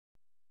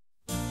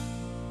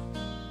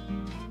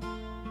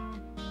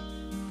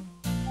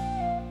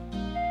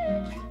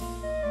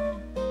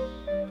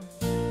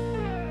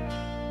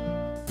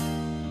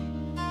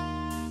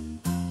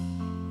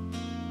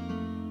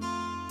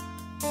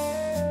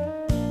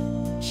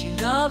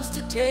loves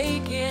to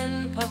take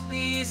in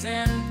puppies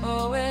and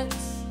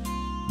poets,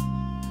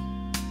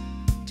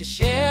 to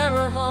share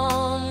her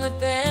home with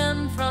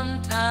them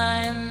from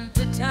time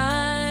to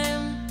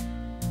time.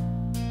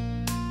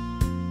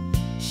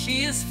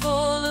 She is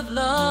full of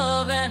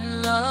love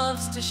and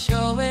loves to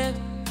show it,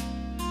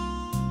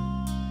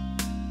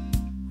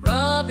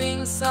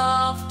 rubbing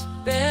soft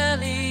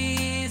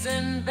bellies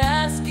and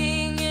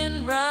basking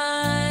in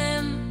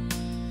rhyme,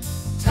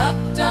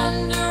 tucked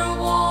under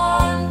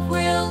warm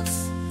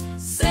quilts,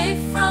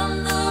 safe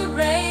from the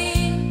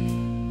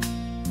rain.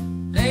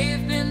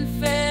 They've been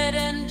fed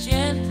and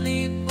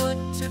gently put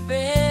to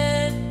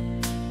bed.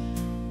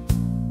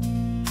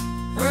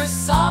 Her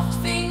soft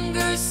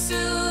fingers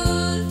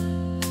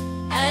soothe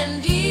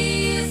and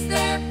ease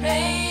their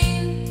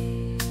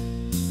pain,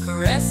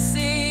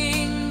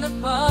 caressing the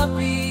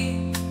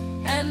puppy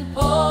and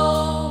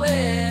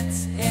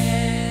poet's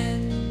head.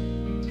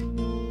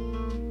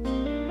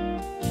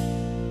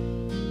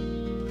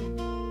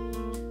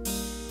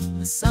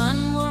 The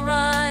sun will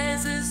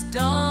rise as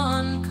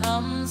dawn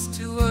comes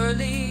too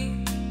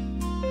early.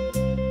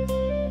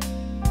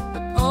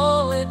 The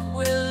poet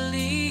will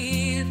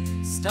leave,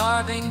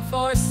 starving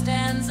for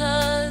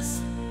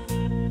stanzas.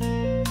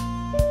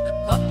 The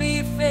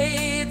puppy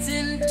fades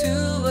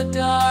into a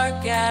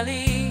dark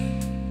alley,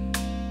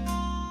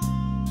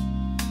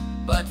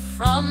 but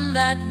from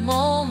that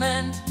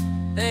moment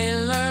they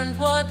learned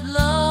what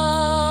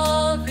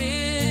love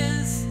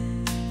is.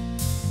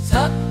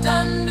 Tucked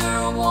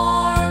under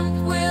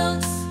warm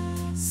quilts,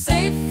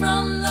 safe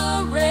from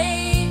the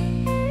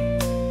rain,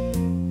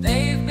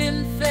 they've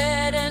been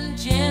fed and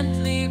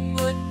gently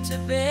put to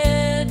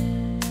bed.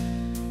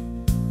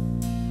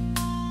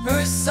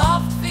 Her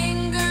soft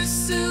fingers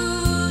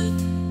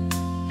soothe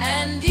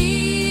and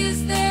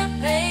ease their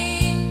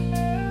pain,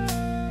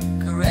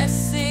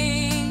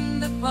 caressing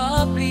the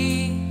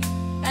puppy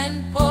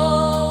and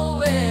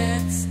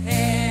poet's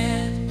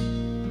head.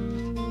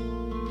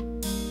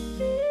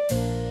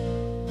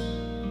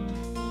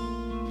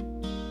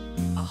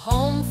 A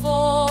home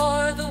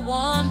for the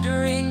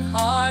wandering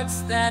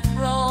hearts that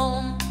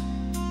roam,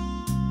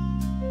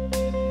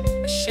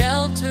 a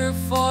shelter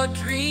for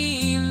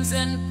dreams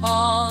and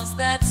paws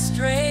that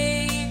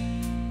stray.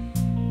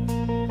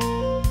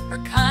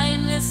 Her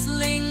kindness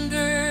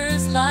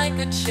lingers like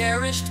a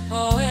cherished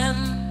poem,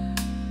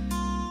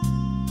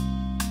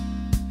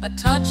 a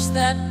touch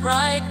that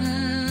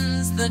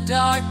brightens the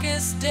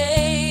darkest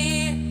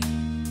day.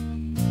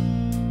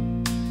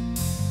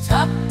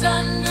 Tucked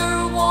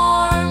under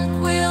warm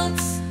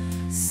quilts,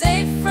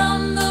 safe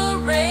from the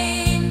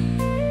rain,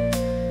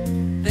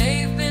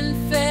 they've been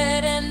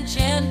fed and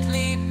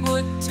gently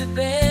put to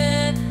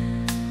bed.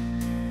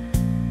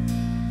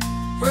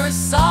 Her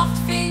soft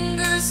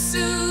fingers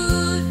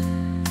soothe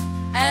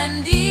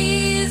and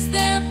ease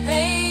their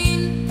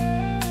pain,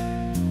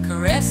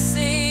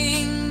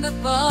 caressing the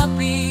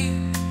puppy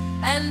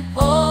and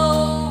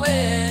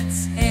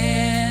poet's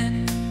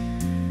head.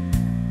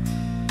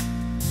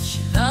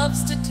 She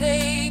loves to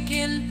take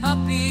in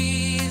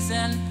puppies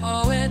and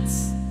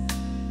poets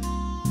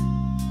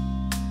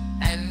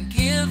and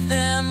give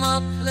them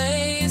a place